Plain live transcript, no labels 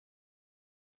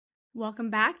Welcome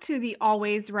back to the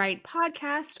Always Right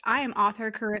podcast. I am author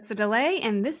Carissa DeLay,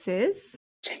 and this is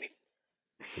Jamie.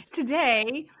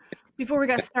 Today. Before we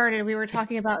got started, we were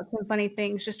talking about some funny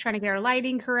things, just trying to get our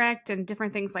lighting correct and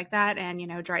different things like that,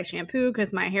 and dry shampoo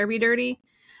because my hair be dirty.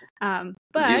 But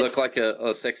you look like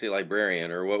a sexy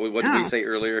librarian, or what did we say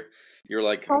earlier? You're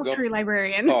like sultry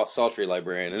librarian. Oh, sultry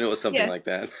librarian, and it was something like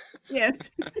that.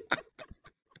 Yes.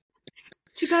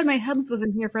 Too bad my hubs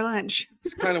wasn't here for lunch.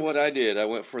 It's kind of what I did. I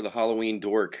went for the Halloween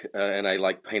dork, and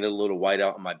I painted a little white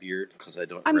out on my beard because I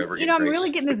don't ever get I'm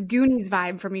really getting this Goonies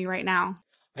vibe from you right now.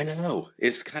 I know.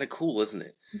 It's kind of cool, isn't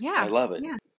it? Yeah. I love it.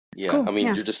 Yeah. Cool. I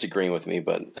mean, you're just agreeing with me,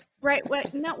 but right.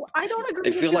 What? No, I don't agree.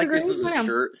 I feel like this is a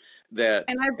shirt that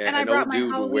an old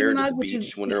dude would wear to the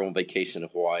beach when they're on vacation in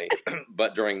Hawaii,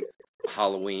 but during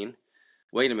Halloween.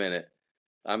 Wait a minute,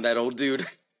 I'm that old dude.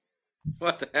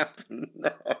 What happened?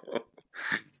 No.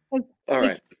 All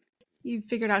right. You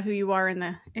figured out who you are in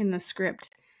the script.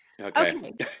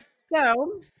 Okay.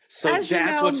 So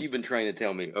that's what you've been trying to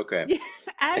tell me. Okay.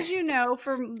 As you know,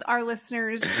 for our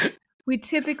listeners, we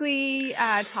typically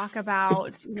talk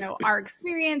about, our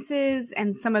experiences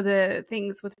and some of the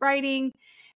things with writing,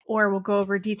 or we'll go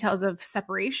over details of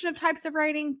separation of types of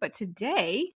writing. But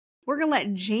today, we're going to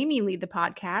let Jamie lead the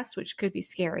podcast, which could be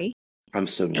scary. I'm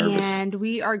so nervous. And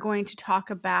we are going to talk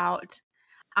about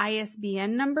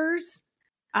ISBN numbers.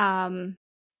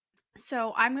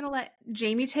 So I'm going to let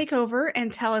Jamie take over and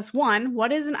tell us, one,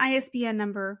 what is an ISBN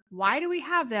number? Why do we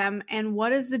have them? And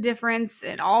what is the difference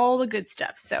and all the good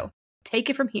stuff? So take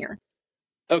it from here.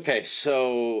 Okay,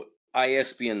 so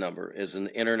ISBN number is an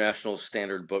international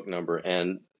standard book number,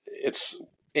 and it's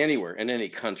anywhere in any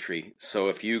country. So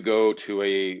if you go to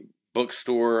a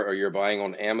bookstore or you're buying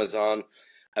on Amazon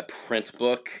a print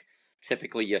book,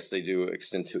 typically, yes, they do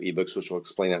extend to ebooks, which we'll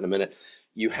explain that in a minute.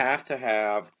 You have to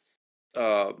have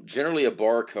generally a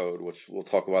barcode, which we'll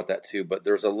talk about that too, but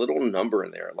there's a little number in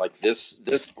there. Like this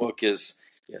book is,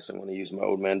 yes, I'm going to use my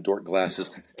old man dork glasses.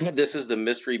 This is The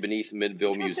Mystery Beneath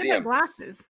Midville Museum.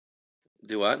 Glasses.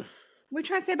 Do what? What are you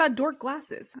trying to say about dork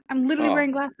glasses? I'm literally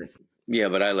wearing glasses. Yeah,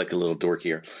 but I look a little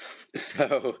dorkier.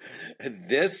 So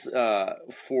this,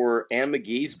 for Anne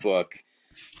McGee's book,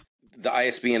 the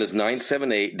ISBN is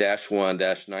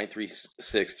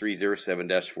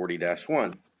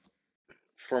 978-1-936-307-40-1.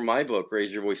 For my book,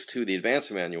 Raise Your Voice 2, the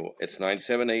Advanced Manual, it's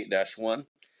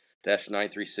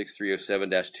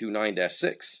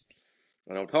 978-1-936-307-29-6.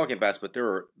 And I'm talking fast, but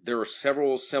there are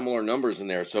several similar numbers in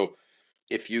there. So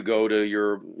if you got a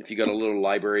little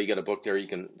library, you got a book there, you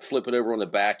can flip it over on the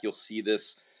back. You'll see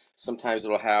this. Sometimes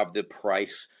it'll have the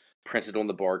price printed on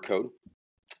the barcode,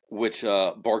 which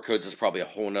barcodes is probably a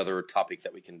whole nother topic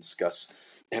that we can discuss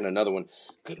in another one.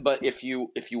 But if you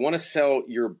want to sell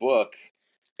your book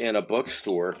in a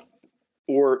bookstore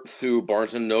or through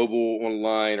Barnes & Noble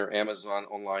online or Amazon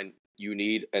online, you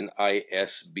need an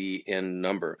ISBN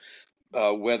number.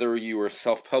 Whether you are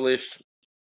self-published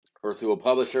or through a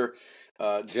publisher,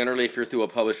 generally if you're through a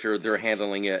publisher, they're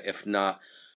handling it. If not,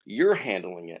 you're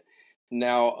handling it.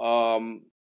 Now,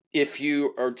 if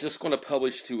you are just going to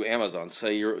publish to Amazon,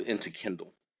 say you're into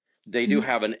Kindle, they do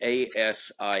have an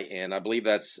ASIN. I believe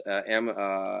that's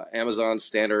Amazon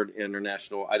Standard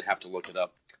International. I'd have to look it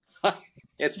up. I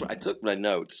took my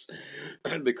notes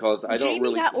because I don't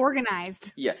really got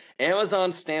organized. Yeah,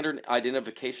 Amazon Standard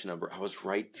Identification Number. I was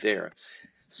right there.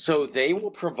 So they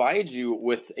will provide you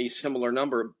with a similar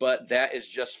number, but that is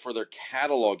just for their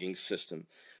cataloging system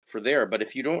for there. But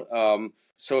if you don't,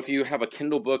 so if you have a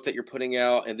Kindle book that you're putting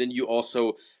out, and then you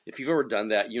also, if you've ever done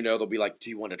that, they'll be like,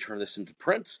 do you want to turn this into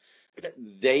print?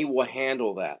 They will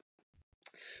handle that.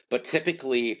 But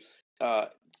typically,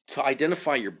 to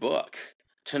identify your book,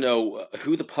 to know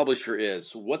who the publisher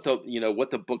is, what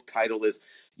the book title is,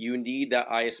 you need that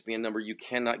ISBN number. You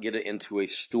cannot get it into a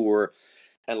store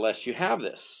unless you have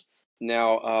this.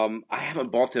 Now, I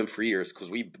haven't bought them for years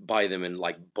because we buy them in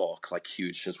bulk,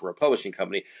 huge, since we're a publishing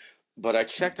company. But I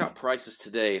checked out prices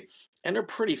today, and they're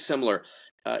pretty similar.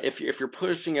 If you're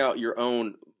pushing out your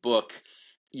own book,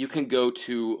 you can go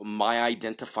to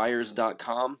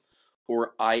myidentifiers.com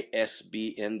or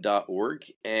isbn.org,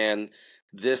 and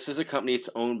this is a company. It's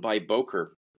owned by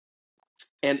Boker,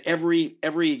 and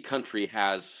every country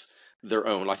has their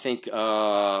own. I think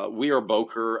we are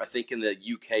Boker. I think in the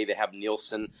UK they have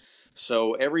Nielsen.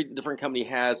 So every different company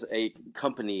has a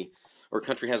company, or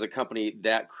country has a company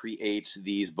that creates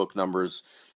these book numbers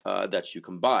that you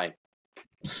can buy.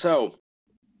 So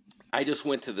I just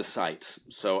went to the site.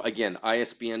 So again,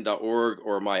 isbn.org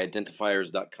or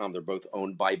myidentifiers.com. They're both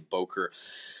owned by Boker.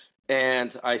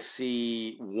 And I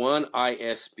see one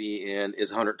ISBN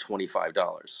is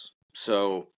 $125.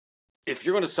 So if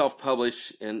you're going to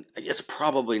self-publish, and it's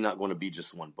probably not going to be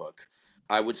just one book,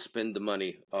 I would spend the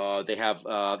money. They have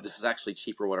this is actually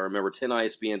cheaper. What I remember, 10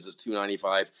 ISBNs is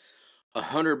 $295.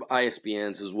 100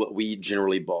 ISBNs is what we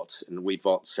generally bought, and we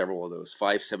bought several of those.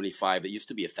 575. It used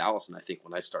to be 1,000, I think,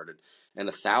 when I started, and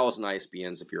 1,000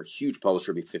 ISBNs, if you're a huge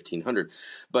publisher, would be 1,500.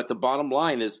 But the bottom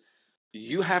line is,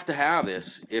 you have to have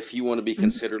this if you want to be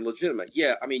considered legitimate.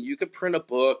 Yeah, I mean, you could print a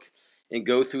book and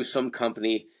go through some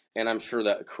company. And I'm sure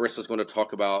that Carissa's going to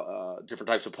talk about different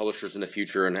types of publishers in the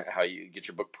future and how you get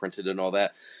your book printed and all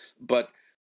that. But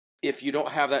if you don't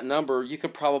have that number, you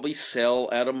could probably sell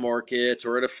at a market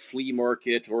or at a flea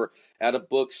market or at a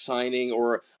book signing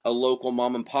or a local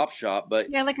mom and pop shop. But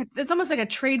Yeah, it's almost like a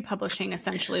trade publishing,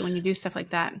 essentially, when you do stuff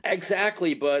like that.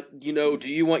 exactly. But, do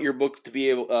you want your book to be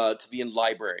able to be in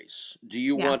libraries? Do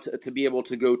you want to be able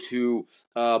to go to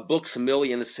Books A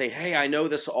Million and say, hey, I know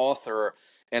this author,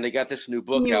 and they got this new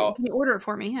book out. Can you order it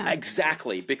for me? Yeah.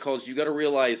 Exactly, because you got to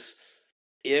realize,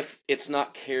 if it's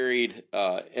not carried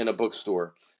in a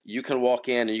bookstore, you can walk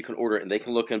in and you can order it, and they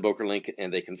can look in BookerLink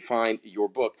and they can find your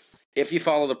book if you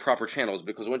follow the proper channels.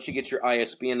 Because once you get your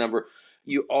ISBN number,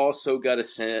 you also got to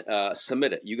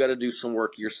submit it. You got to do some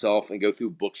work yourself and go through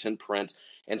Books in Print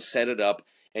and set it up.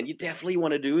 And you definitely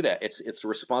want to do that. It's a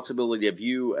responsibility of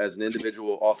you as an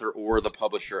individual author or the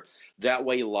publisher. That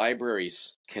way,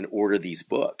 libraries can order these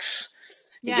books.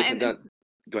 Yeah. Go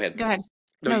ahead. Go ahead.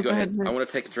 No, you go ahead. I want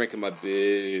to take a drink of my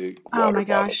big water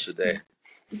bottle today.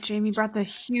 Jamie brought the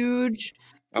huge.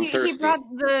 I'm thirsty. He brought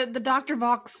the Dr.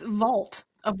 Vox vault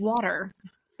of water.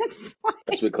 That's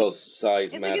because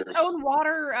size matters. Like its own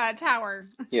water tower.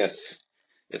 Yes.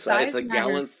 It's a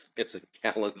gallon. It's a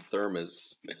gallon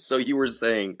thermos. So you were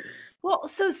saying. Well,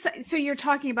 so you're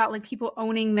talking about like people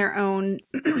owning their own,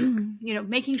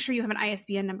 making sure you have an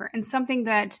ISBN number. And something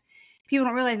that people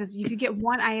don't realize is if you get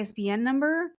one ISBN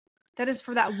number, that is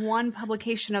for that one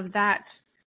publication of that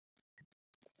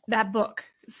book.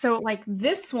 So like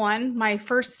this one, my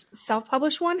first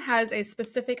self-published one, has a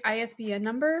specific ISBN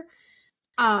number.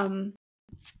 And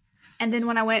then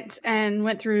when I went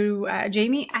through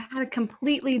Jamie, I had a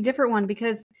completely different one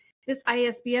because this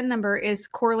ISBN number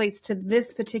correlates to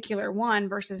this particular one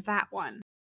versus that one.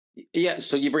 Yeah,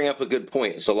 so you bring up a good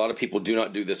point. So a lot of people do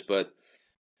not do this, but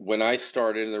when I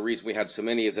started, and the reason we had so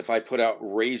many is if I put out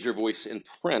Raise Your Voice in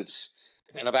print,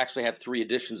 and I've actually had 3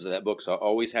 editions of that book, so I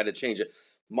always had to change it.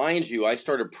 Mind you, I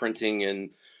started printing in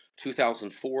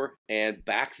 2004, and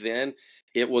back then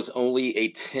it was only a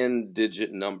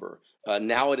 10-digit number.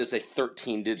 Now it is a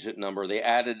 13-digit number. They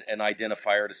added an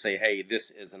identifier to say, hey,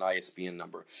 this is an ISBN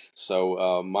number.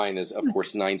 So mine is, of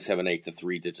course, 978, the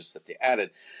 3 digits that they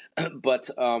added. But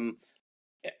I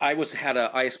had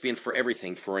an ISBN for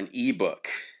everything, for an ebook,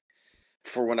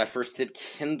 for when I first did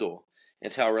Kindle,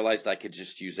 until I realized I could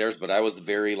just use theirs. But I was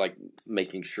very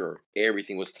making sure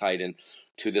everything was tied in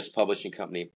to this publishing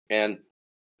company. And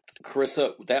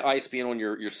Carissa, that ISBN on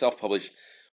your self-published,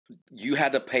 you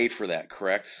had to pay for that,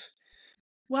 correct?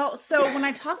 Well, so when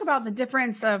I talk about the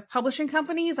difference of publishing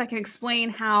companies, I can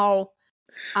explain how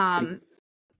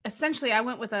essentially I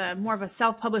went with more of a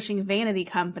self-publishing vanity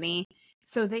company.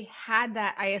 So they had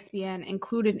that ISBN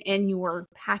included in your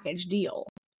package deal,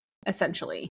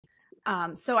 essentially.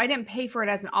 So I didn't pay for it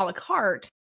as an a la carte.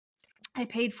 I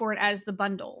paid for it as the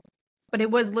bundle, but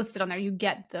it was listed on there. You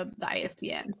get the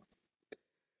ISBN.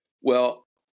 Well,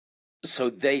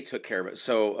 so they took care of it.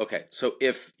 So, okay. So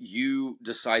if you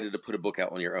decided to put a book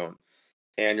out on your own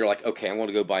and you're like, okay, I want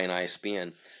to go buy an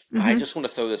ISBN. Mm-hmm. I just want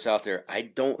to throw this out there. I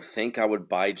don't think I would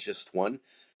buy just one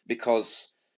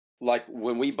because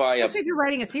when we buy if you're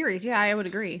writing a series, yeah, I would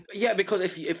agree. Yeah, because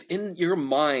if in your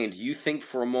mind you think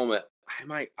for a moment,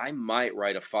 I might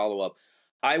write a follow-up,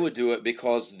 I would do it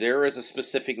because there is a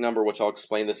specific number, which I'll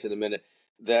explain this in a minute,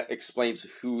 that explains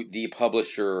who the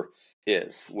publisher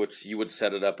is, which you would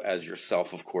set it up as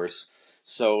yourself, of course.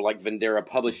 So like Vendera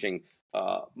Publishing,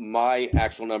 my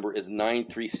actual number is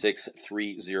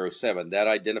 936307. That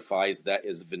identifies that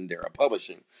is Vendera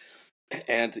Publishing.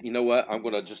 And you know what? I'm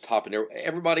going to just hop in there.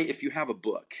 Everybody, if you have a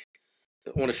book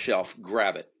on a shelf,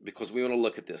 grab it because we want to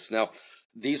look at this. Now,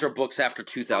 these are books after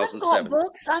 2007. I've got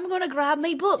books. I'm going to grab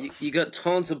me books. You got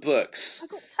tons of books. I've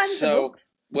got tons of books.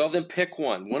 Well, then pick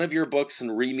one of your books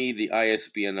and read me the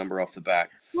ISBN number off the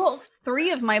back. Well,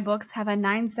 3 of my books have a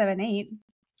 978.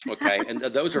 Okay, and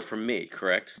those are from me,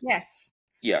 correct?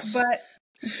 Yes. But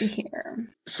let's see here.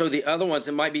 So the other ones,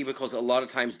 it might be because a lot of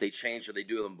times they change or they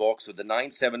do them in bulk. So the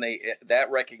 978,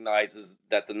 that recognizes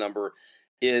that the number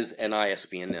is an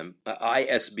ISBN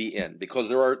because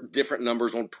there are different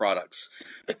numbers on products.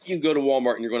 You can go to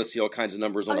Walmart and you're going to see all kinds of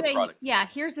numbers on a product. Yeah,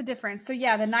 here's the difference. So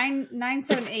yeah, the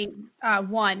 978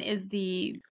 one is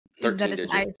that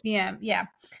it's an ISBN. Yeah.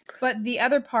 But the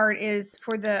other part is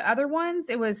for the other ones,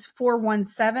 it was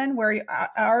 417, where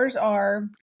ours are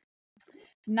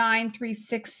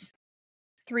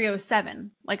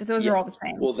 936307. Like those are all the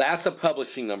same. Well, that's a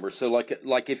publishing number. So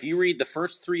like if you read the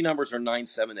first three numbers are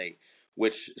 978,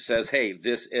 which says, hey,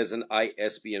 this is an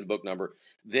ISBN book number.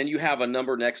 Then you have a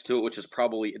number next to it, which is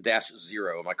probably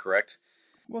 -0. Am I correct?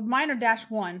 Well, mine are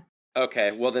 -1.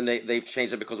 Okay, well then they've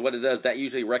changed it because what it does, that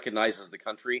usually recognizes the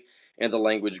country and the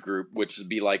language group, which would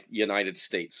be like United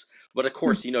States. But of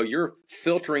course, you're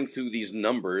filtering through these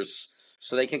numbers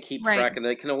so they can keep track, and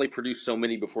they can only produce so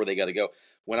many before they got to go.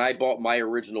 When I bought my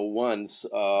original ones,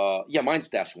 mine's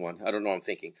 -1. I don't know what I'm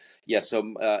thinking. Yeah,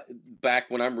 so back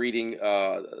when I'm reading,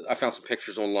 I found some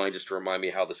pictures online just to remind me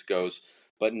how this goes.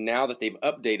 But now that they've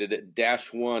updated it,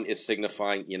 -1 is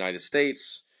signifying United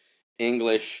States,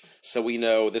 English, so we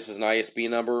know this is an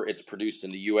ISBN number. It's produced in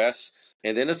the U.S.,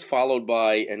 and then it's followed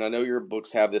by, and I know your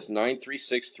books have this,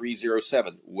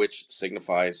 936307, which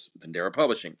signifies Vendera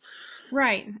Publishing.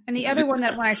 Right, and the other one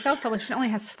that when I self-published, it only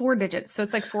has 4 digits, so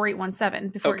it's like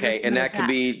 4817. Okay, and that could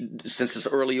be, since it's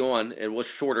early on, it was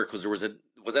shorter because there was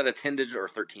that a 10-digit or a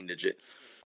 13-digit?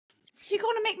 You're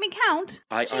going to make me count?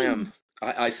 I am.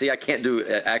 I see. I can't do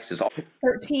X's.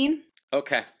 13.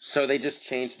 Okay, so they just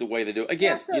changed the way they do it.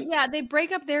 Again, they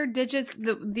break up their digits.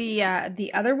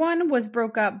 The other one was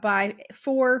broke up by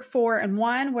 4, 4, and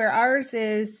 1, where ours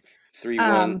is 3,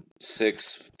 1,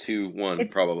 6, 2, 1,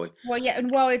 probably. Well, yeah,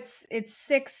 well, it's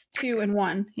 6, 2, and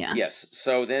 1. Yeah. Yes.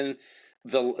 So then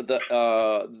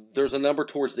there's a number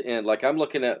towards the end. Like I'm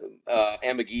looking at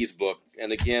McGee's book,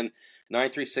 and again,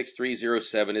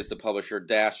 936307 is the publisher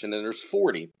dash, and then there's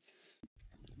 40.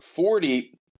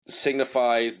 40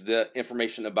 signifies the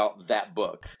information about that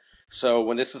book. So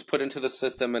when this is put into the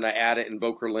system and I add it in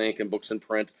BokerLink and Books in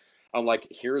Print, I'm like,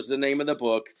 here's the name of the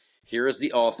book, here's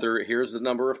the author, here's the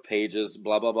number of pages,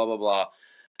 blah, blah, blah, blah, blah.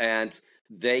 And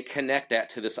they connect that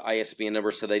to this ISBN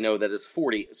number so they know that it's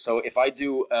 40. So if I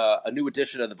do a new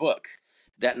edition of the book,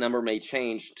 that number may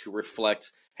change to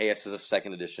reflect, hey, this is a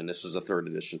second edition, this is a third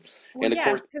edition. Well, and of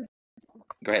course,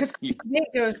 go ahead.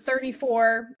 It goes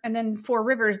 34, and then Four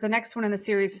Rivers, the next one in the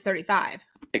series, is 35.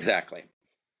 Exactly.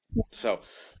 So,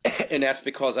 and that's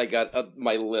because I got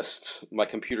my list, my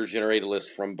computer-generated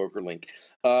list from BokerLink.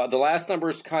 The last number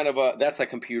is kind of that's a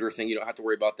computer thing. You don't have to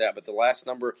worry about that. But the last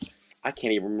number, I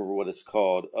can't even remember what it's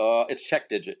called. It's check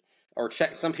digit, or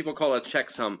check. Some people call it a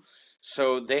checksum.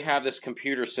 So they have this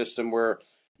computer system where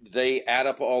they add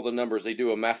up all the numbers. They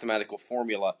do a mathematical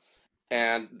formula.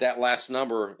 And that last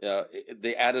number,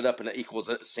 they add it up and it equals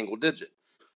a single digit.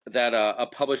 That a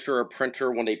publisher or printer,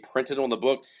 when they print it on the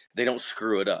book, they don't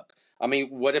screw it up. I mean,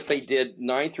 what if they did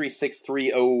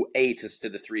 936308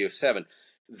 instead of 307?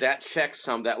 That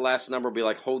checksum, that last number would be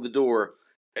like, hold the door.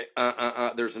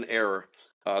 There's an error.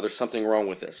 There's something wrong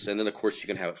with this. And then, of course, you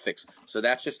can have it fixed. So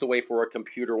that's just a way for a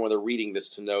computer when they're reading this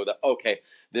to know that, okay,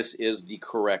 this is the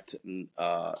correct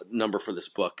number for this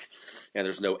book. And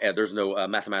there's no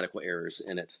mathematical errors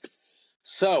in it.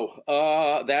 So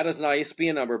that is an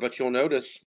ISBN number, but you'll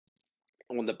notice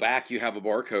on the back you have a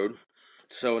barcode.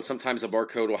 So and sometimes a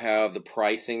barcode will have the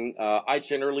pricing. I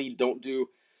generally don't do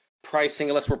pricing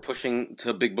unless we're pushing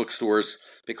to big bookstores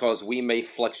because we may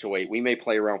fluctuate. We may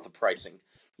play around with the pricing.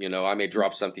 You know, I may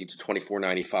drop something to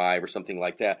 $24.95 or something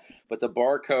like that. But the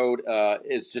barcode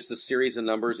is just a series of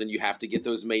numbers, and you have to get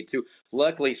those made too.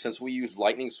 Luckily, since we use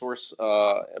Lightning Source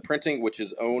printing, which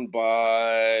is owned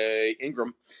by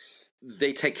Ingram,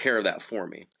 they take care of that for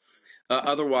me.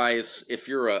 Otherwise, if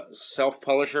you're a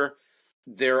self-publisher,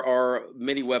 there are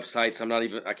many websites.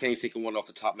 I can't even think of one off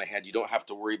the top of my head. You don't have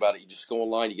to worry about it. You just go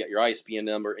online, you get your ISBN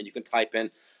number, and you can type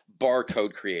in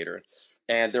barcode creator.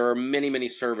 And there are many, many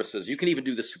services. You can even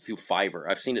do this through Fiverr.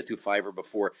 I've seen it through Fiverr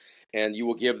before. And you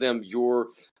will give them your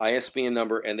ISBN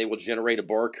number, and they will generate a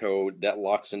barcode that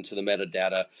locks into the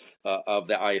metadata of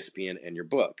the ISBN and your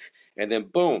book. And then,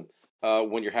 boom.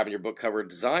 When you're having your book cover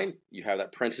design, you have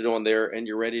that printed on there and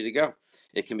you're ready to go.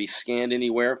 It can be scanned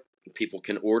anywhere. People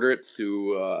can order it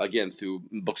through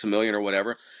Books A Million or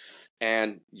whatever.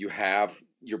 And you have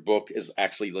your book is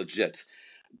actually legit.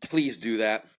 Please do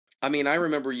that. I mean, I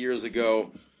remember years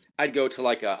ago, I'd go to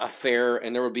like a fair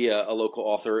and there would be a local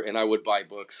author and I would buy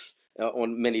books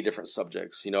on many different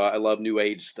subjects. You know, I love New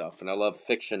Age stuff and I love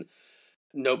fiction.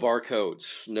 No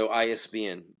barcodes, no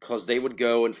ISBN, because they would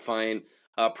go and find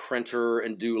a printer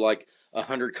and do like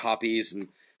 100 copies and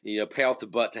pay off the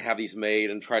butt to have these made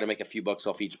and try to make a few bucks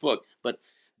off each book. But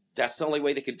that's the only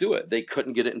way they could do it. They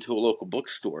couldn't get it into a local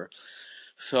bookstore.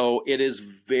 So it is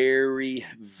very,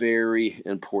 very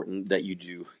important that you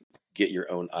do get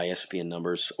your own ISBN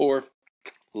numbers, or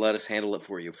let us handle it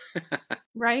for you.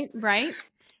 Right, right.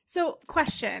 So,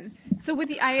 question. So with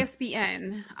the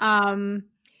ISBN,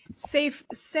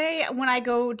 say when I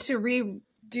go to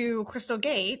redo Crystal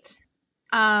Gate,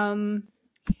 and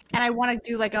I want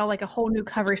to do like a whole new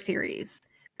cover series,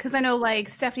 because I know like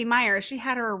Stephanie Meyer, she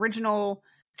had her original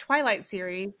Twilight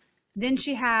series, then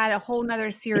she had a whole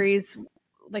nother series,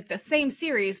 like the same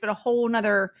series, but a whole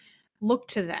nother look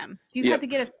to them. Do you have to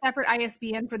get a separate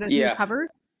ISBN for those new Yeah. covers?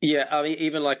 Yeah, I mean,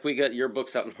 even like we got your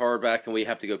books out in hardback and we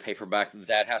have to go paperback,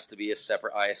 that has to be a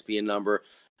separate ISBN number.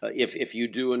 If you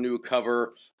do a new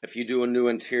cover, if you do a new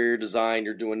interior design,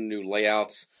 you're doing new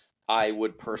layouts, I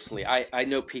would personally, I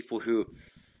know people who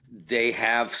they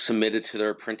have submitted to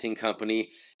their printing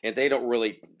company and they're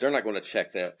not going to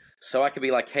check that. So I could be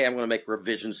like, hey, I'm going to make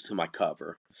revisions to my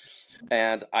cover.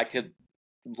 And I could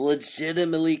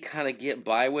legitimately kind of get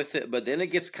by with it, but then it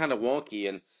gets kind of wonky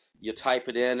and you type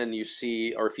it in and you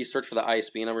see, or if you search for the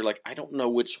ISBN number, you're like, I don't know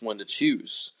which one to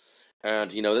choose.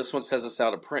 And, this one says it's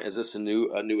out of print. Is this a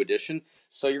new edition?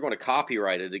 So you're going to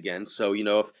copyright it again. So,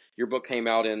 if your book came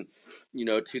out in,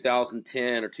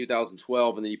 2010 or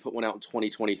 2012, and then you put one out in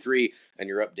 2023 and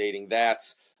you're updating that,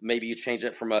 maybe you change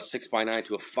it from a 6x9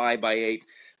 to a 5x8.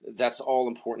 That's all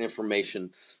important information.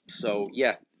 So,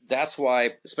 yeah, that's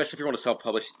why, especially if you're going to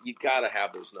self-publish, you got to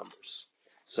have those numbers.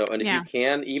 So, and if you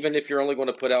can, even if you're only going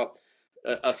to put out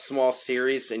a small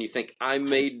series and you think, I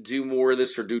may do more of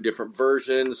this or do different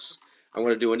versions, I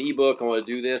want to do an ebook, I want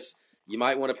to do this, you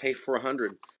might want to pay for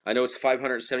 100. I know it's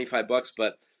 $575,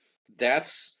 but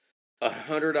that's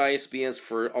 100 ISBNs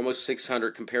for almost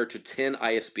 600 compared to 10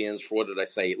 ISBNs for, what did I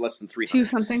say, less than 300. 2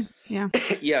 something, yeah.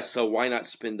 Yeah, so why not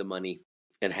spend the money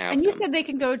and have And them? you said they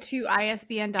can go to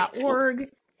isbn.org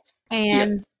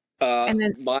and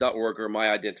then my.org or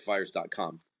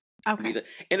myidentifiers.com. Okay.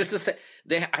 And it's the same.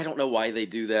 I don't know why they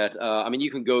do that. I mean, you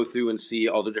can go through and see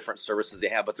all the different services they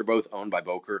have, but they're both owned by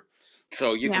Boker.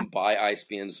 So you can buy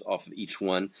ISBNs off of each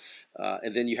one.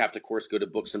 And then you have to, of course, go to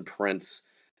books and prints.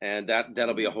 And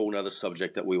that'll be a whole nother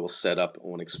subject that we will set up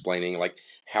on explaining, like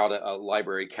how to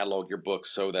library catalog your books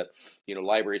so that,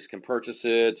 libraries can purchase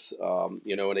it, and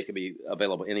it can be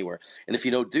available anywhere. And if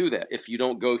you don't do that, if you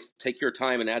don't go take your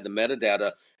time and add the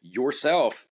metadata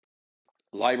yourself,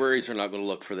 libraries are not going to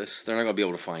look for this. They're not going to be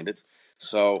able to find it.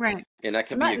 So, and that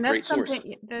can be a great source.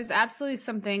 There's absolutely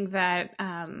something that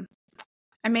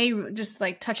I may just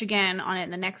like touch again on it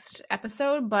in the next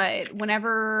episode. But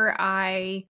whenever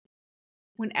I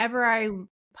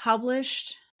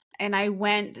published and I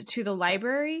went to the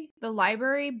library,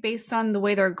 based on the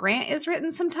way their grant is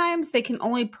written, sometimes they can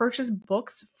only purchase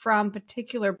books from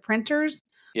particular printers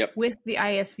with the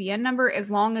ISBN number, as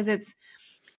long as it's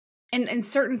in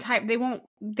certain type. They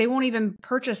won't even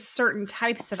purchase certain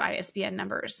types of ISBN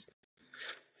numbers.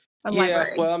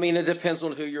 Library. Well, I mean, it depends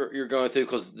on who you're going through,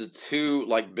 because the two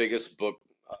biggest book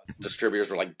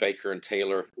distributors are like Baker and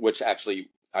Taylor, which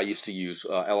actually I used to use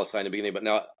LSI in the beginning, but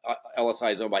now LSI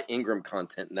is owned by Ingram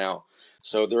Content now,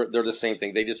 so they're the same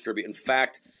thing. They distribute. In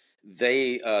fact,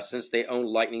 they since they own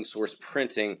Lightning Source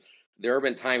Printing, there have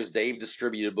been times they've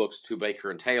distributed books to Baker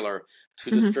and Taylor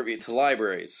to distribute to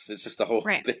libraries. It's just a whole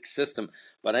big system.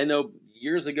 But I know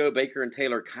years ago, Baker and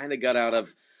Taylor kind of got out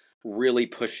of really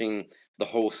pushing the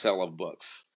wholesale of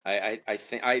books. I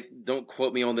think, I don't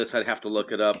quote me on this, I'd have to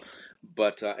look it up,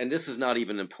 but and this is not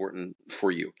even important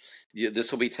for you.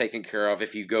 This will be taken care of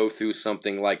if you go through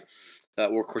something like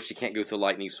well, of course you can't go through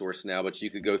Lightning Source now, but you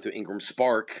could go through Ingram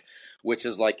Spark, which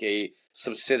is like a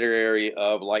subsidiary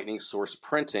of Lightning Source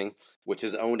Printing, which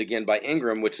is owned again by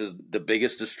Ingram, which is the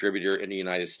biggest distributor in the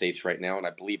United States right now, and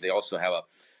I believe they also have a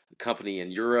company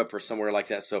in Europe or somewhere like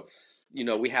that. So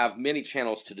we have many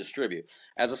channels to distribute.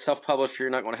 As a self-publisher,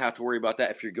 you're not going to have to worry about that.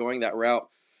 If you're going that route,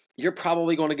 you're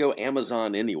probably going to go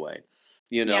Amazon anyway,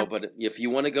 but if you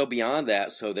want to go beyond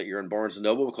that so that you're in Barnes &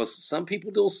 Noble, because some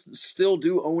people still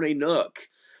do own a Nook.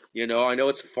 I know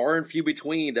it's far and few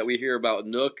between that we hear about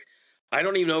Nook. I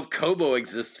don't even know if Kobo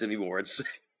exists anymore.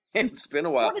 It's been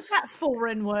a while. What is that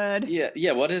foreign word?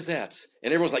 Yeah, what is that?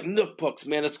 And everyone's like, Nook books,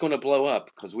 man, it's going to blow up,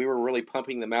 because we were really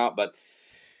pumping them out, but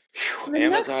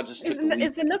Amazon just took the lead.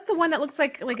 Is the Nook the one that looks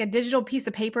like a digital piece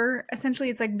of paper? Essentially,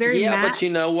 it's like very matte. But you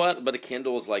know what? But a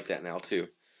Kindle is like that now too.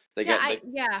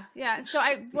 So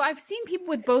I've seen people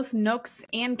with both Nooks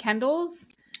and Kindles.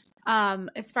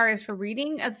 As far as for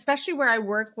reading, especially where I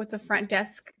work with the front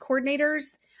desk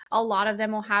coordinators, A lot of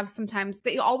them will have, sometimes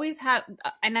they always have,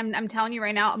 and I'm telling you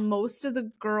right now, most of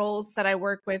the girls that I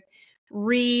work with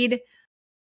read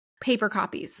paper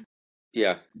copies.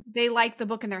 Yeah. They like the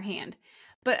book in their hand.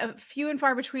 But a few and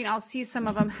far between, I'll see some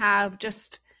of them have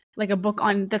just like a book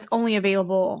on that's only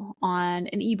available on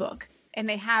an ebook, and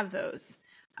they have those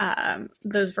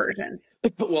versions.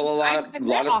 Well, I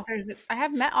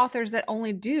have met authors that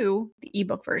only do the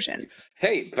ebook versions.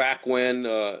 Hey, back when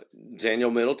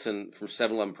Daniel Middleton from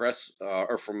 7-Eleven Press,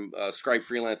 or from Scribe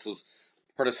Freelance, was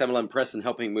part of 7-Eleven Press and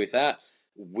helping me with that,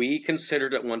 we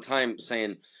considered at one time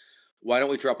saying, why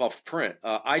don't we drop off print?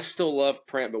 I still love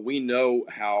print, but we know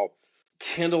how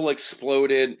Kindle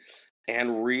exploded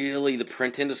and really the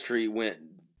print industry went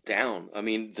down. I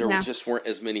mean, there just weren't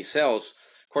as many sales.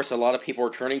 Of course, a lot of people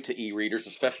are turning to e-readers,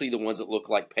 especially the ones that look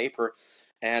like paper.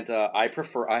 And I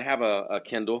have a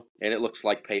Kindle, and it looks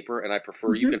like paper, and I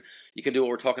prefer you can do what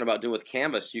we're talking about doing with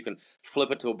Canvas. You can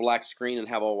flip it to a black screen and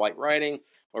have all white writing,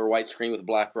 or a white screen with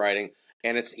black writing,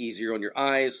 and it's easier on your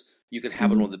eyes. You can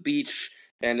have it on the beach,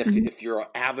 and if you're an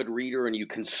avid reader and you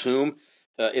consume,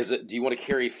 do you want to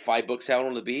carry 5 books out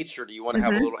on the beach, or do you want to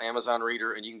have a little Amazon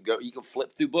reader and you can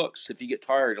flip through books if you get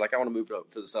tired? Like, I want to move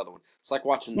up to this other one. It's like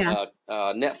watching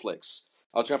Netflix.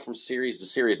 I'll jump from series to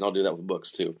series, and I'll do that with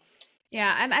books too.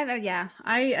 Yeah, and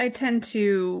I tend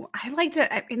to, I like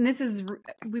to, and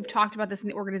we've talked about this in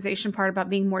the organization part about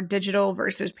being more digital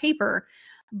versus paper,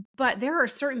 but there are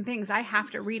certain things I have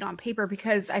to read on paper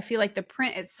because I feel like the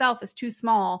print itself is too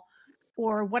small,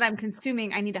 or what I'm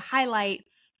consuming I need to highlight,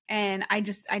 and I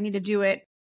need to do it,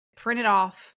 print it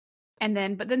off,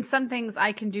 but then some things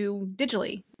I can do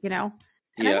digitally, And I'm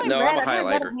a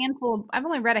highlighter. I've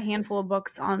only read a handful of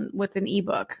books with an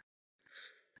ebook.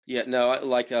 Yeah, no,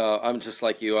 I'm just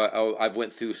like you. I've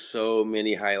went through so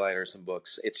many highlighters and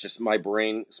books. It's just my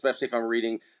brain, especially if I'm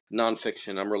reading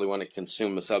nonfiction, I'm really want to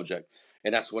consume the subject.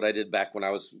 And that's what I did back when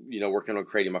I was, working on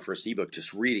creating my first ebook,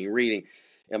 just reading.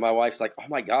 And my wife's like, "Oh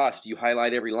my gosh, do you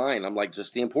highlight every line?" I'm like,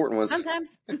 "Just the important ones."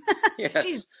 Sometimes.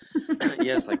 Yes.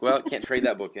 Yes, like, well, can't trade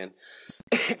that book in.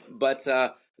 But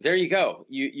there you go.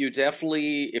 You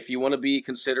definitely, if you want to be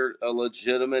considered a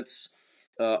legitimate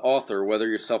author, whether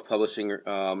you're self-publishing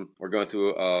or going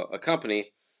through a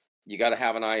company, you got to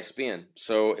have an ISBN.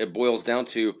 So it boils down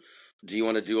to, do you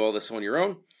want to do all this on your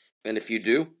own? And if you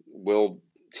do, we'll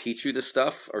teach you the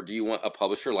stuff, or do you want a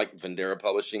publisher like Vendera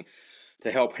Publishing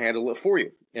to help handle it for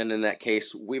you? And in that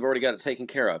case, we've already got it taken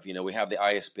care of. We have the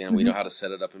ISBN, we know how to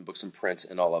set it up in books and prints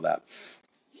and all of that.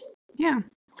 Yeah.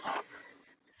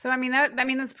 So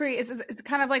that's pretty. It's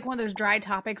kind of like one of those dry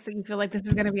topics that you feel like this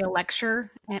is going to be a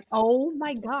lecture, and oh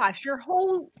my gosh, your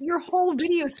whole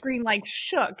video screen like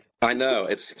shook. I know,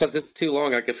 it's because it's too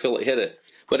long. I could feel it hit it,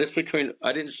 but it's between.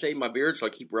 I didn't shave my beard, so I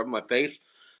keep rubbing my face.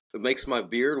 It makes my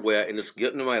beard wet, and it's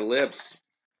getting to my lips.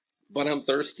 But I'm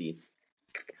thirsty.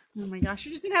 Oh my gosh,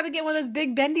 you're just gonna have to get one of those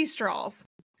big bendy straws.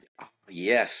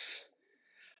 Yes.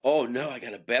 Oh no, I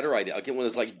got a better idea. I'll get one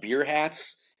of those like beer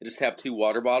hats. And just have 2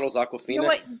 water bottles, Aquafina. You know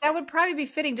what? That would probably be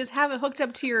fitting. Just have it hooked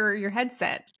up to your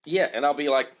headset. Yeah, and I'll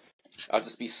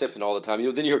just be sipping all the time.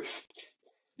 Then you'll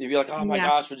be like, "Oh my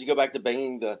gosh, would you go back to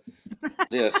banging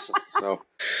this?" So.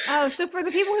 So for the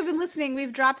people who've been listening,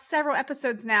 we've dropped several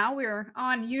episodes now. We're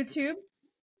on YouTube.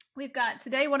 We've got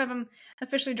today, one of them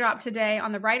officially dropped today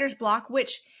on the Writer's Block,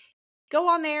 which go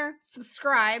on there,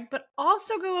 subscribe, but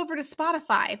also go over to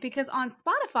Spotify, because on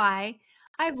Spotify,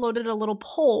 I've loaded a little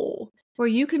poll where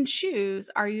you can choose,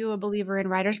 are you a believer in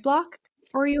writer's block,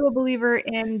 or are you a believer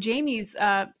in Jamie's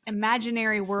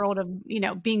imaginary world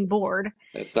of, being bored?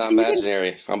 It's not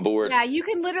imaginary. I'm bored. Yeah, you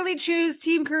can literally choose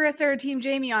Team Carissa or Team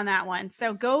Jamie on that one.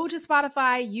 So go to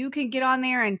Spotify. You can get on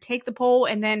there and take the poll.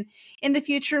 And then in the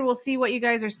future, we'll see what you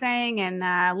guys are saying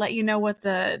and let you know what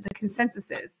the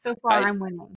consensus is. So far, I'm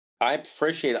winning. I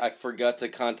appreciate it. I forgot to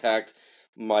contact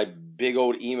my big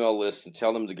old email list and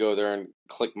tell them to go there and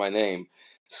click my name.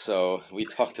 So we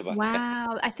talked about that.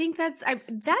 Wow, I think that's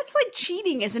like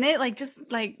cheating, isn't it? Like,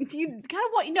 just like you kind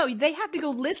of want, they have to go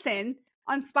listen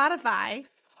on Spotify.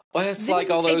 Well, it's like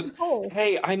all those.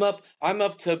 Hey, I'm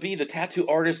up to be the tattoo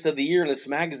artist of the year in this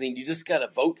magazine. You just gotta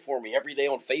vote for me every day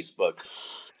on Facebook.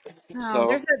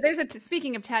 So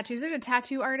speaking of tattoos, there's a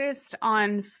tattoo artist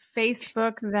on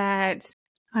Facebook that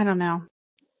I don't know.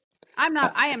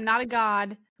 I am not a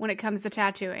god when it comes to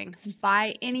tattooing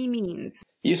by any means.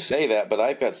 You say that, but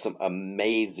I've got some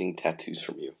amazing tattoos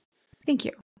from you. Thank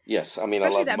you. Yes, I mean,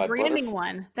 especially I love that branding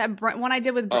one. That one I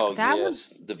did with the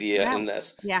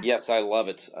VNS. Yeah. Yes, I love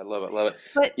it. I love it.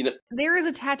 But there is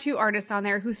a tattoo artist on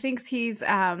there who thinks he's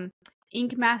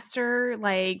Ink Master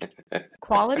like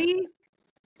quality.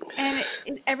 And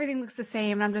everything looks the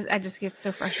same. And I just get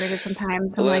so frustrated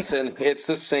sometimes. I'm Listen, it's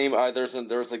the same.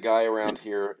 There's a guy around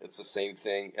here. It's the same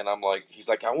thing, and I'm like, he's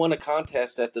like, I won a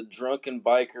contest at the Drunken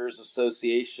Bikers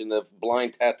Association of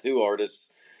Blind Tattoo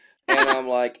Artists, and I'm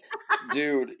like,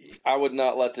 dude, I would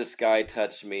not let this guy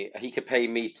touch me. He could pay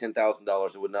me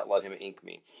 $10,000. I would not let him ink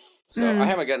me. So I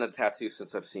haven't gotten a tattoo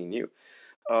since I've seen you.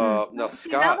 Now See, now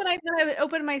Scott, that I've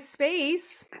opened my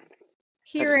space I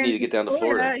here just need in to get down to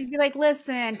Florida. you'd be like,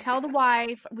 listen, tell the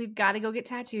wife we've got to go get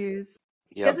tattoos.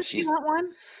 Yep, Doesn't she want one?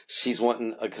 she's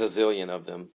wanting a gazillion of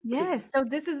them. Yes. So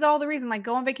this is all the reason. Like,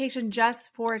 go on vacation just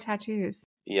for tattoos.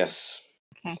 Yes.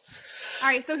 Okay. All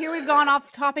right. So here we've gone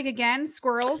off topic again.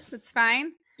 Squirrels. It's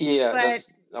fine. Yeah,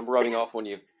 But I'm rubbing off on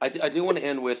you. I do want to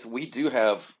end with, we do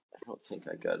have, I don't think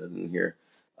I got it in here.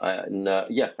 No,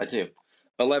 yeah, I do.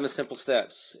 11 Simple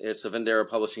Steps. It's a Vendera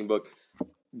publishing book.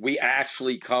 We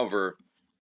actually cover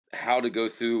how to go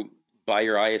through, buy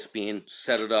your ISBN,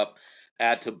 set it up,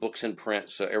 add to books and print,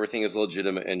 so everything is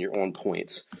legitimate and you're on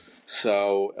points.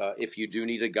 So if you do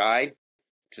need a guide,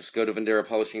 just go to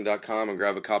venderapublishing.com and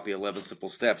grab a copy of 11 Simple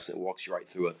Steps. It walks you right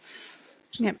through it.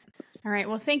 Yep. All right.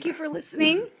 Well, thank you for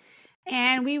listening.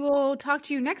 And we will talk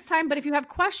to you next time. But if you have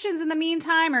questions in the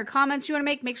meantime or comments you want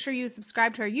to make sure you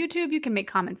subscribe to our YouTube. You can make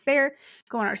comments there.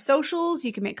 Go on our socials.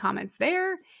 You can make comments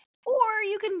there. Or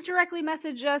you can directly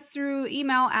message us through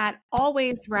email at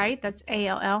alwaysright. That's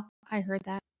ALL. I heard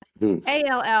that.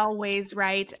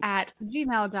 ALLwaysright at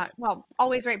gmail.com. Well,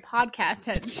 alwaysrightpodcast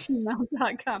at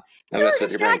gmail.com. You really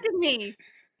distracted me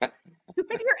with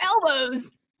your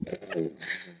elbows.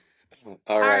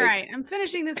 All right. I'm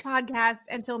finishing this podcast.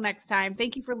 Until next time.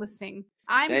 Thank you for listening.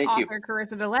 I'm author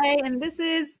Carissa DeLay, and this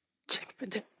is...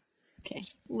 Okay.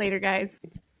 Later, guys.